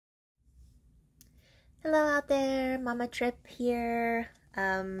Hello out there, Mama Trip here.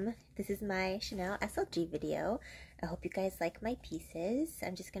 This is my Chanel SLG video. I hope you guys like my pieces.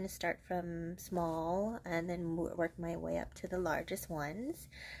 I'm just going to start from small and then work my way up to the largest ones,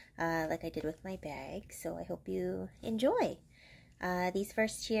 like I did with my bag. So I hope you enjoy. These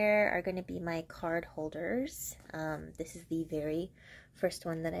first here are going to be my card holders. This is the very first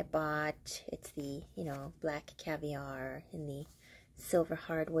one that I bought. It's the, black caviar in the silver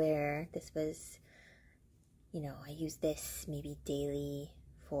hardware. This was, I use this maybe daily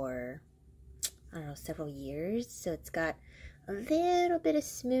for, I don't know, several years. So it's got a little bit of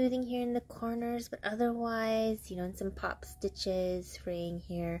smoothing here in the corners, but otherwise, and some pop stitches fraying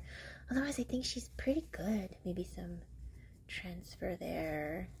here. Otherwise, I think she's pretty good. Maybe some transfer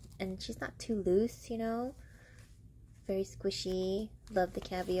there. And she's not too loose, very squishy. Love the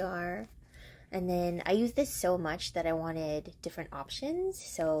caviar. And then I use this so much that I wanted different options.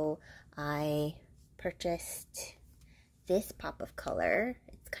 So I purchased this pop of color.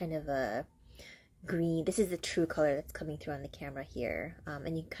 It's kind of a green. This is the true color that's coming through on the camera here.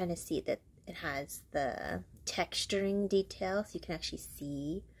 And you kind of see that it has the texturing detail. So you can actually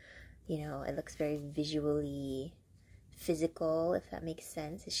see, it looks very visually physical, if that makes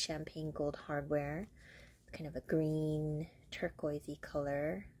sense. It's champagne gold hardware. It's kind of a green turquoisey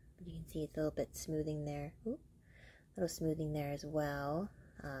color. You can see it's a little bit smoothing there. Ooh, a little smoothing there as well.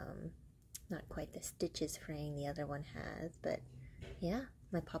 Not quite the stitches fraying the other one has, but yeah,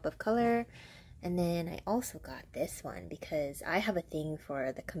 my pop of color. And then I also got this one because I have a thing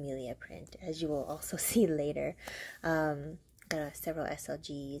for the camellia print, as you will also see later. Got several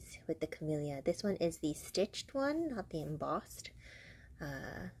SLGs with the camellia. This one is the stitched one, not the embossed,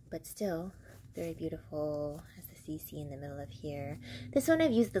 but still very beautiful. Has the CC in the middle of here. This one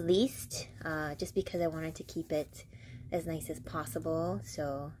I've used the least, just because I wanted to keep it as nice as possible.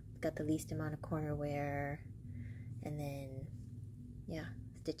 So got the least amount of corner wear, and then yeah,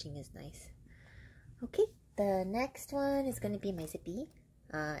 stitching is nice. Okay, the next one is going to be my zippy,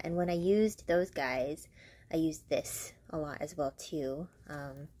 and when I used those guys, I used this a lot as well too,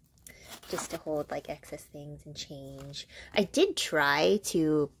 just to hold like excess things and change. I did try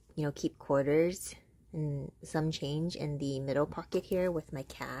to keep quarters and some change in the middle pocket here with my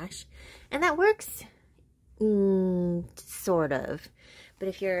cash, and that works sort of. But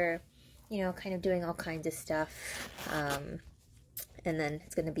if you're kind of doing all kinds of stuff, and then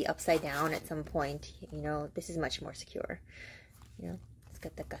it's going to be upside down at some point, this is much more secure. It's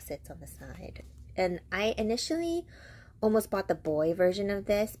got the gussets on the side. And I initially almost bought the boy version of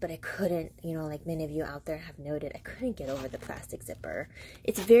this, but I couldn't, like many of you out there have noted, I couldn't get over the plastic zipper.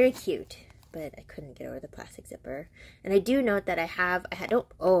 It's very cute, but I couldn't get over the plastic zipper. And I do note that I don't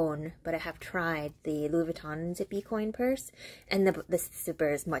own, but I have tried the Louis Vuitton zippy coin purse, and the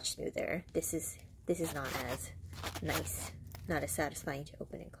zipper is much smoother. This is not as nice, not as satisfying to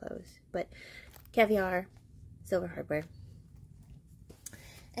open and close. But caviar, silver hardware.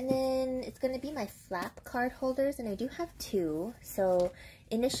 And then it's going to be my flap card holders, and I do have two. So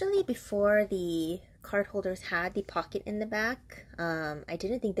initially, before the card holders had the pocket in the back, I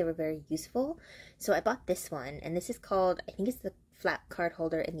didn't think they were very useful. So I bought this one, and this is called, I think it's the flap card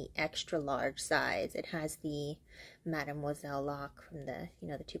holder in the extra large size. It has the Mademoiselle lock from the,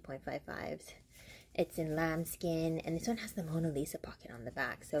 the 2.55s. It's in lambskin, and this one has the Mona Lisa pocket on the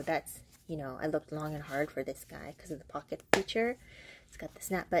back. So that's, I looked long and hard for this guy because of the pocket feature. It's got the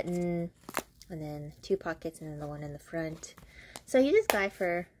snap button, and then two pockets, and then the one in the front. So I used this guy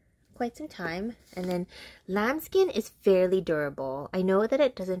for quite some time. And then lambskin is fairly durable. I know that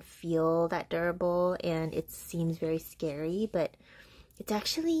it doesn't feel that durable, and it seems very scary, but it's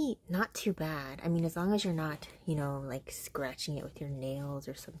actually not too bad. I mean, as long as you're not, like scratching it with your nails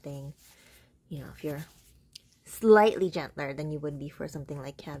or something. If you're slightly gentler than you would be for something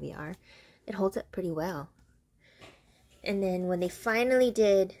like caviar, it holds up pretty well. And then when they finally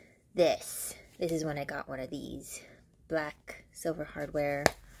did this is when I got one of these. Black silver hardware.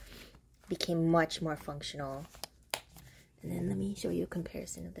 Became much more functional. And then let me show you a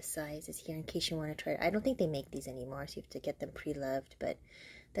comparison of the sizes here in case you want to try it. I don't think they make these anymore, so you have to get them pre-loved, but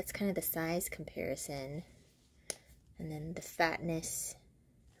that's kind of the size comparison. And then the fatness,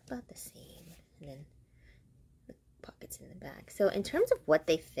 about the same. And then the pockets in the back. So in terms of what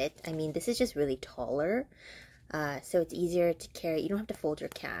they fit, I mean, this is just really taller. So it's easier to carry. You don't have to fold your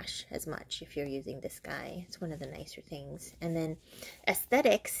cash as much if you're using this guy. It's one of the nicer things. And then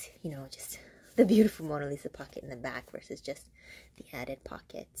aesthetics, just the beautiful Mona Lisa pocket in the back versus just the added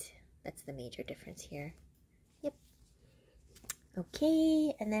pocket. That's the major difference here. Yep.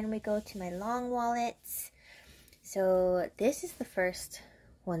 Okay, and then we go to my long wallets. So this is the first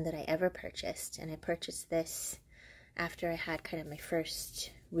one that I ever purchased, and I purchased this after I had kind of my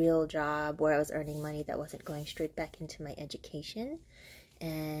first real job where I was earning money that wasn't going straight back into my education.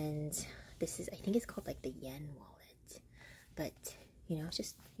 And this is, I think it's called like the yen wallet, but you know, it's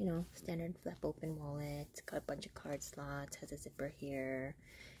just, you know, standard flap open wallet. It's got a bunch of card slots, has a zipper here.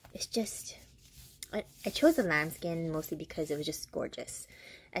 It's just, I chose the lambskin mostly because it was just gorgeous.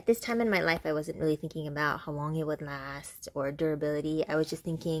 At this time in my life, I wasn't really thinking about how long it would last or durability. I was just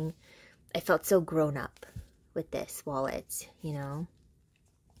thinking, I felt so grown up with this wallet, you know,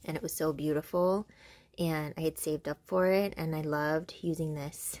 and it was so beautiful, and I had saved up for it, and I loved using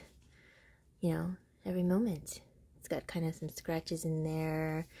this, you know, every moment. It's got kind of some scratches in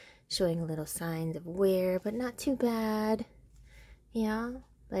there, showing a little signs of wear, but not too bad. Yeah,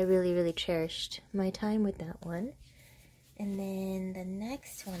 I really, really cherished my time with that one. And then the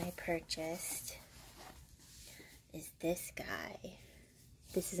next one I purchased is this guy.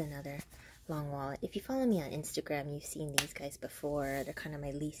 This is another long wallet. If you follow me on Instagram, you've seen these guys before. They're kind of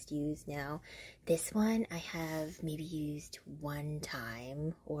my least used now. This one I have maybe used one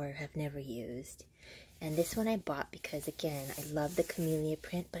time or have never used. And this one I bought because, again, I love the camellia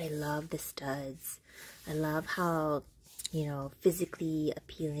print, but I love the studs. I love how, you know, physically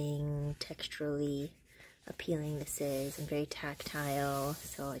appealing, texturally appealing this is, and very tactile.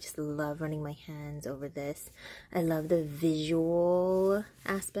 So I just love running my hands over this. I love the visual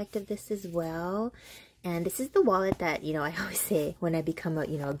aspect of this as well. And this is the wallet that, you know, I always say when I become a,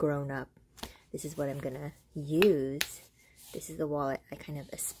 you know, a grown-up, this is what I'm gonna use. This is the wallet I kind of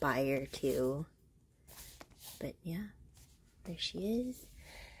aspire to. But yeah, there she is.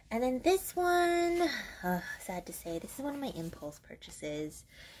 And then this one, sad to say, this is one of my impulse purchases.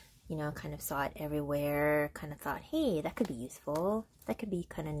 You know, kind of saw it everywhere, kind of thought, hey, that could be useful. That could be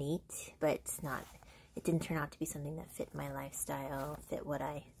kind of neat, but it's not. It didn't turn out to be something that fit my lifestyle, fit what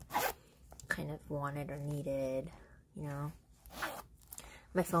I kind of wanted or needed, you know.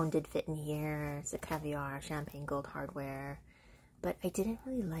 My phone did fit in here. It's a caviar, champagne gold hardware, but I didn't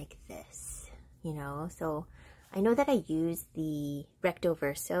really like this, you know. So I know that I use the Recto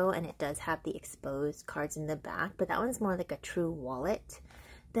Verso, and it does have the exposed cards in the back, but that one's more like a true wallet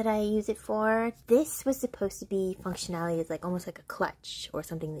that I use it for. This was supposed to be functionality as like almost like a clutch or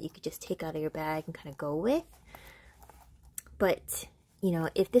something that you could just take out of your bag and kind of go with. But, you know,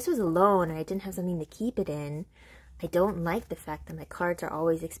 if this was alone and I didn't have something to keep it in, I don't like the fact that my cards are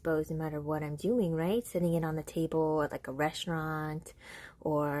always exposed no matter what I'm doing, right? Sitting it on the table at like a restaurant,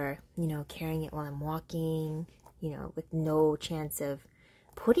 or, you know, carrying it while I'm walking, you know, with no chance of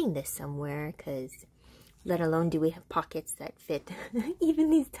putting this somewhere, because let alone do we have pockets that fit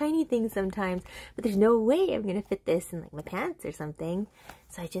even these tiny things sometimes, but there's no way I'm gonna fit this in like my pants or something.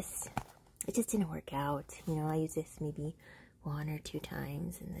 So it just didn't work out, you know. I use this maybe 1 or 2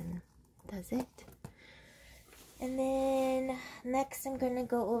 times, and then that's it. And then next I'm gonna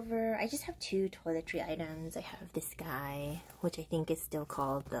go over, I just have 2 toiletry items. I have this guy, which I think is still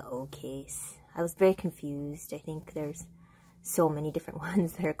called the O case. I was very confused. I think there's so many different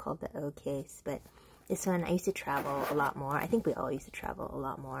ones that are called the O case, but this one, I used to travel a lot more. I think we all used to travel a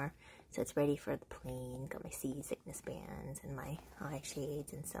lot more. So it's ready for the plane. Got my seasickness bands and my eye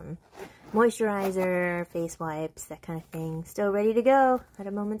shades and some moisturizer, face wipes, that kind of thing. Still ready to go at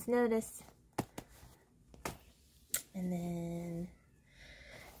a moment's notice. And then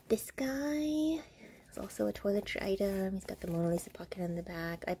this guy is also a toiletry item. He's got the Mona Lisa pocket on the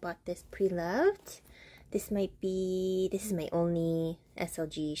back. I bought this pre-loved. This is my only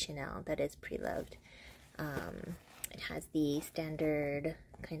SLG Chanel that is pre-loved. It has the standard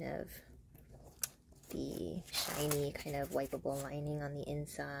kind of, the shiny kind of wipeable lining on the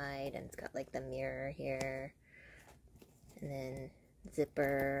inside, and it's got like the mirror here, and then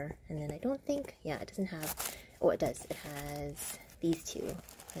zipper, and then I don't think, yeah, it doesn't have, oh, it does, it has these 2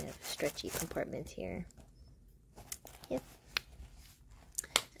 kind of stretchy compartments here. Yep.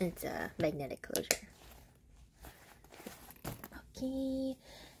 And it's a magnetic closure. Okay.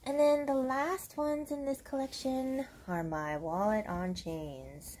 And then the last ones in this collection are my wallet on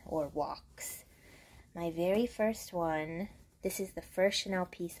chains, or WOCs. My very first one, this is the first Chanel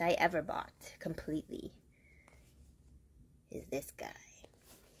piece I ever bought completely, is this guy.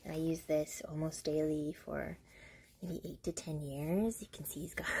 I use this almost daily for maybe 8 to 10 years. You can see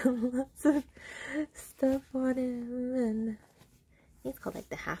he's got lots of stuff on him, and it's called like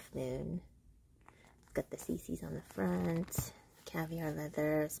the Half Moon. It's got the CCs on the front. Caviar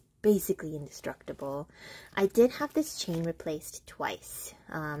leather. It's basically indestructible. I did have this chain replaced twice.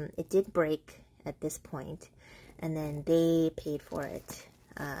 It did break at this point, and then they paid for it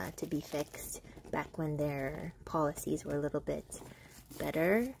to be fixed back when their policies were a little bit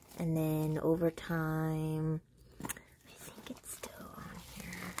better. And then over time, I think it's still on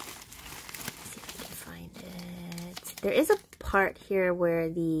here. Let's see if I can find it. There is a part here where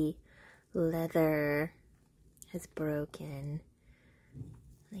the leather has broken.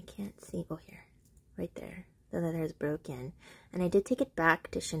 I can't see. Oh, here. Right there. The leather is broken. And I did take it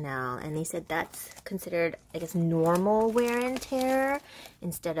back to Chanel, and they said that's considered, I guess, normal wear and tear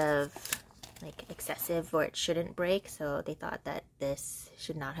instead of like excessive where it shouldn't break. So they thought that this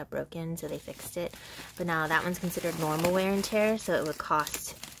should not have broken, so they fixed it. But now that one's considered normal wear and tear, so it would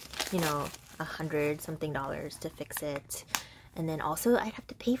cost, you know, $100-something to fix it. And then also I'd have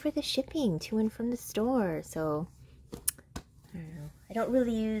to pay for the shipping to and from the store. So I don't know. I don't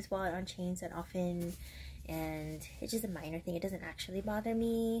really use wallet on chains that often, and it's just a minor thing. It doesn't actually bother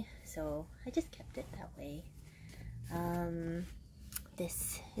me, so I just kept it that way.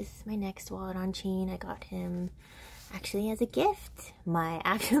 This is my next wallet on chain. I got him actually as a gift. My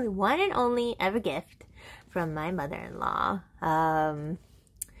actually one and only ever gift from my mother-in-law.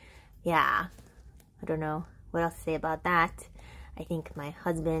 Yeah, I don't know what else to say about that. I think my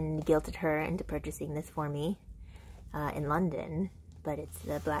husband guilted her into purchasing this for me in London. But it's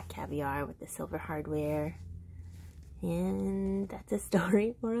the black caviar with the silver hardware. And that's a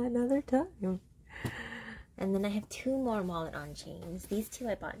story for another time. And then I have two more wallet on chains. These two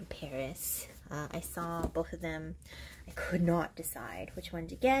I bought in Paris. I saw both of them. I could not decide which one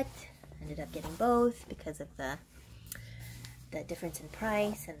to get. Ended up getting both because of the difference in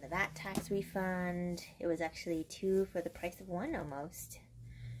price and the VAT tax refund. It was actually two for the price of one almost.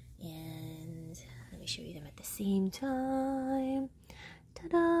 And let me show you them at the same time.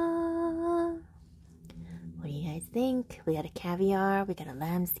 Ta-da! What do you guys think? We got a caviar, we got a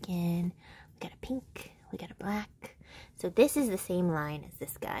lambskin, we got a pink, we got a black. So this is the same line as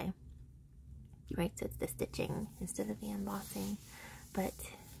this guy, right? So it's the stitching instead of the embossing. But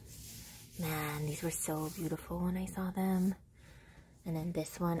man, these were so beautiful when I saw them. And then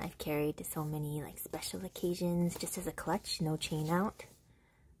this one I've carried to so many like special occasions, just as a clutch, no chain out.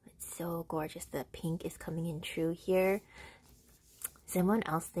 It's so gorgeous. The pink is coming in true here. Does anyone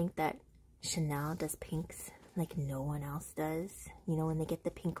else think that Chanel does pinks like no one else does? You know, when they get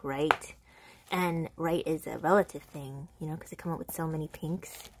the pink right. And right is a relative thing, you know, because they come up with so many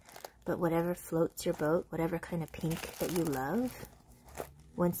pinks. But whatever floats your boat, whatever kind of pink that you love,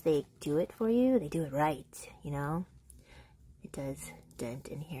 once they do it for you, they do it right, you know. It does dent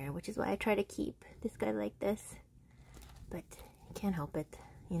in here, which is why I try to keep this guy like this. But I can't help it,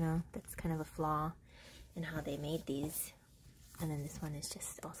 you know. That's kind of a flaw in how they made these. And then this one is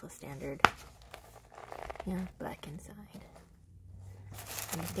just also standard. Yeah, black inside.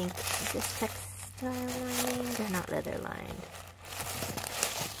 And I think, is this textile lined? They're not leather lined.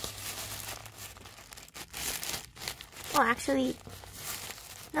 Oh, actually,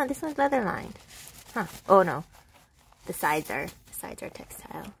 no, this one's leather lined. Huh. Oh no. The sides are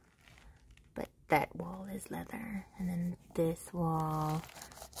textile. But that wall is leather. And then this wall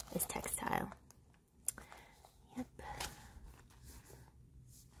is textile. Yep.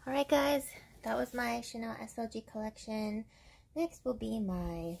 Alright guys, that was my Chanel SLG collection. Next will be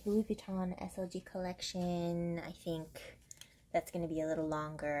my Louis Vuitton SLG collection. I think that's going to be a little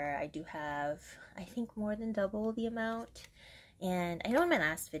longer. I do have, I think, more than double the amount. And I know in my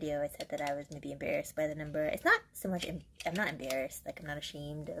last video I said that I was maybe embarrassed by the number. It's not so much, I'm not embarrassed. Like, I'm not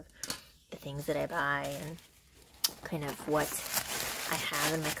ashamed of the things that I buy and kind of what I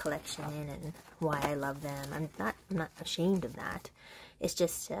have in my collection and why I love them. I'm not ashamed of that. It's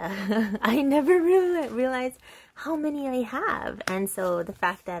just, I never really realized how many I have. And so the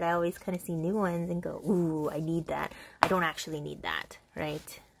fact that I always kind of see new ones and go, ooh, I need that. I don't actually need that,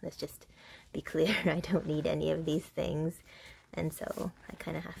 right? Let's just be clear. I don't need any of these things. And so I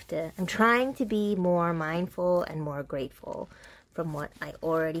kind of have to, I'm trying to be more mindful and more grateful from what I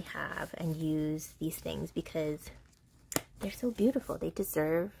already have and use these things because they're so beautiful. They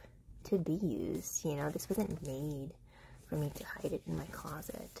deserve to be used. You know, this wasn't made for me to hide it in my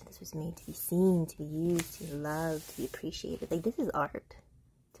closet. This was made to be seen, to be used, to be loved, to be appreciated. Like, this is art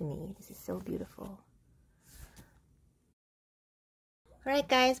to me. This is so beautiful. Alright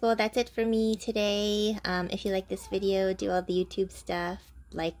guys, well that's it for me today. If you like this video, do all the YouTube stuff.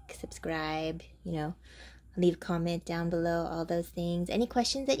 Like, subscribe, you know, leave a comment down below, all those things. Any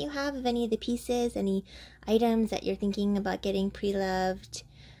questions that you have of any of the pieces, any items that you're thinking about getting pre-loved,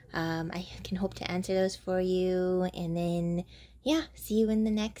 I can hope to answer those for you. And then, yeah, see you in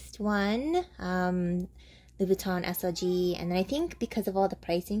the next one. Louis Vuitton SLG, and then I think because of all the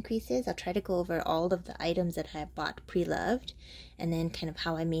price increases, I'll try to go over all of the items that I bought pre-loved, and then kind of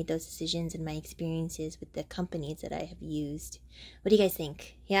how I made those decisions and my experiences with the companies that I have used. What do you guys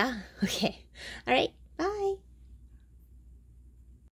think? Yeah? Okay. All right.